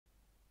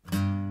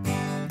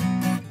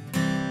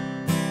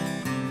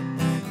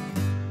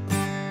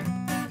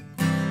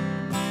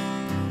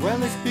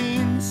it's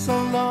been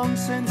so long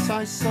since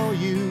I saw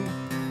you,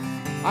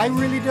 I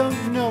really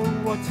don't know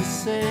what to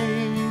say.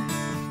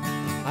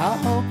 I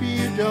hope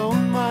you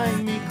don't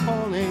mind me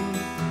calling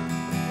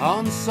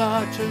on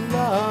such a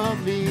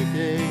lovely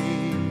day.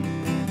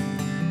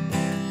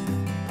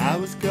 I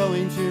was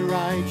going to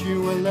write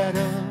you a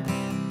letter,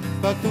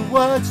 but the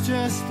words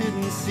just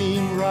didn't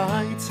seem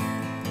right,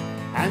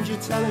 and your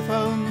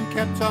telephone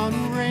kept on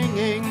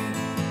ringing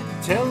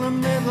till the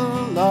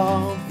middle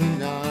of the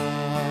night.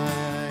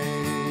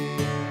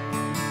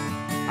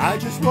 I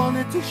just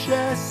wanted to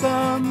share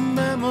some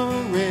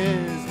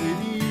memories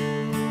with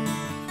you,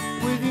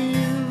 with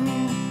you.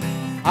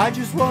 I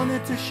just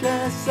wanted to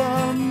share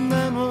some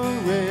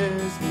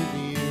memories with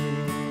you.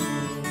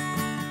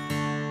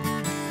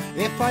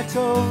 If I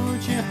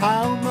told you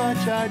how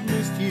much I'd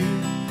missed you,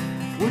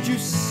 would you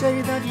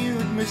say that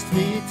you'd missed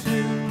me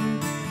too?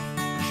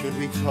 Should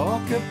we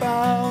talk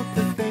about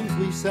the things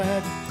we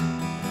said,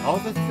 or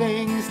the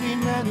things we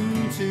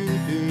meant to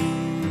do?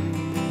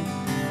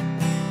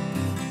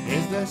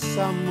 Is there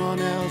someone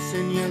else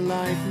in your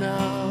life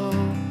now?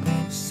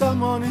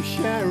 Someone who's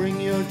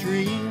sharing your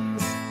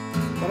dreams?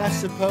 But I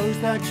suppose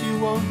that you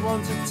won't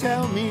want to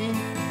tell me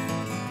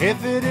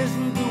if it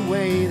isn't the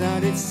way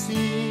that it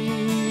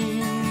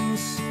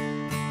seems.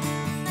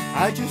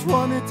 I just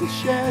wanted to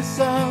share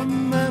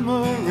some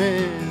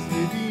memories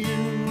with you,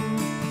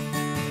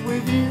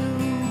 with you.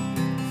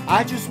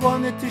 I just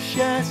wanted to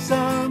share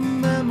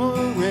some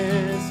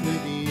memories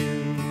with you.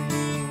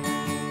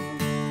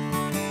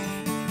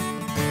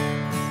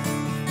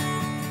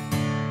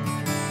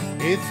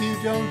 If you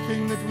don't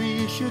think that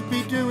we should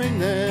be doing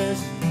this,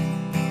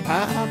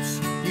 perhaps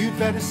you'd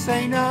better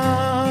say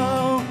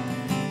no,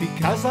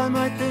 because I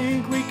might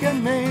think we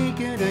can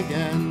make it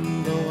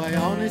again, though I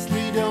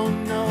honestly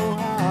don't know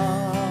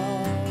how.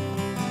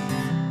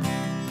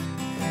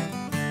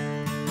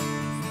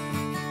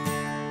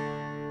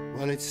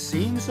 Well, it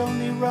seems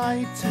only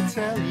right to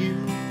tell you,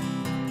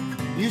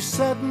 you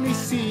suddenly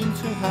seem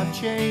to have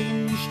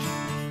changed.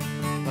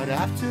 But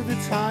after the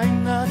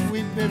time that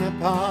we've been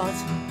apart,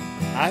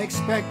 I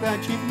expect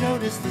that you've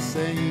noticed the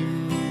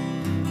same.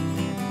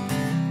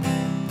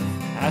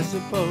 I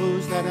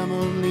suppose that I'm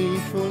only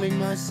fooling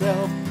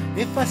myself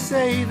if I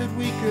say that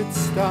we could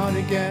start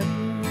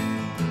again.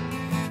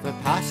 The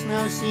past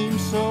now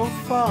seems so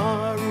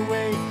far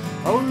away,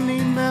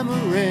 only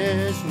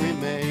memories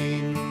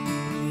remain.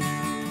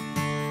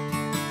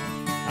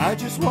 I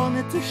just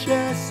wanted to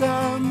share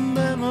some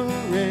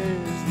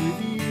memories with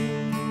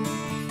you,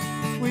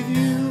 with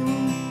you.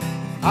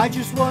 I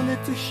just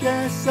wanted to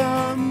share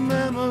some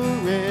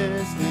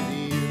memories with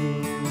you.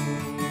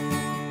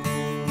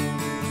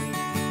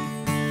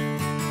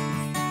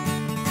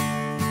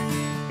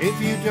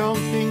 If you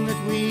don't think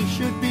that we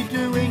should be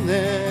doing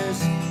this,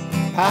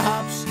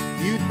 perhaps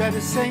you'd better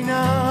say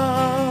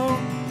no,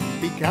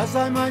 because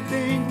I might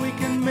think we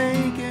can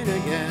make it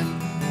again,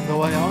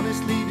 though I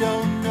honestly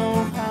don't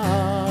know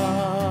how.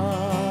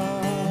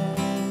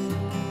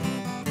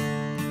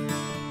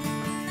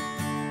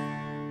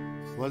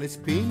 Well, it's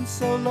been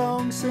so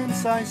long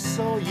since I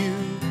saw you,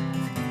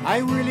 I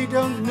really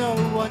don't know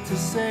what to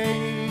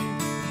say.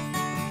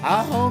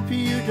 I hope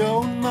you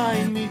don't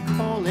mind me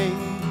calling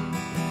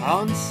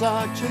on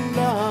such a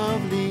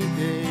lovely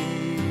day.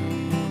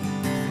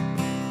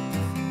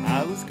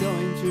 I was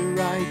going to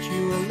write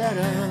you a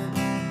letter,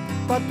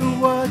 but the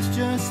words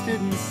just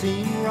didn't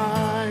seem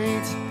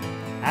right,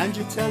 and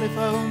your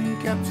telephone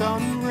kept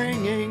on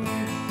ringing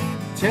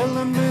till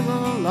the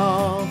middle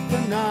of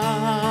the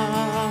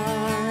night.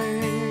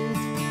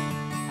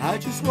 I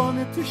just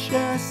wanted to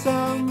share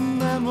some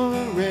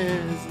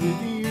memories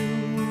with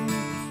you,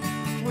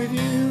 with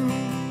you.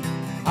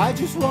 I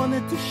just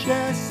wanted to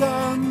share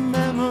some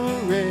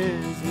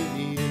memories with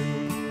you.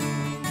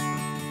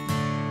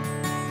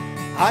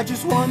 I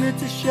just wanted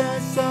to share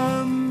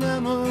some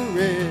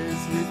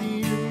memories with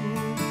you,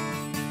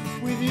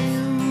 with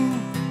you.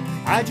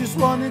 I just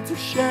wanted to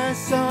share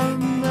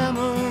some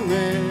memories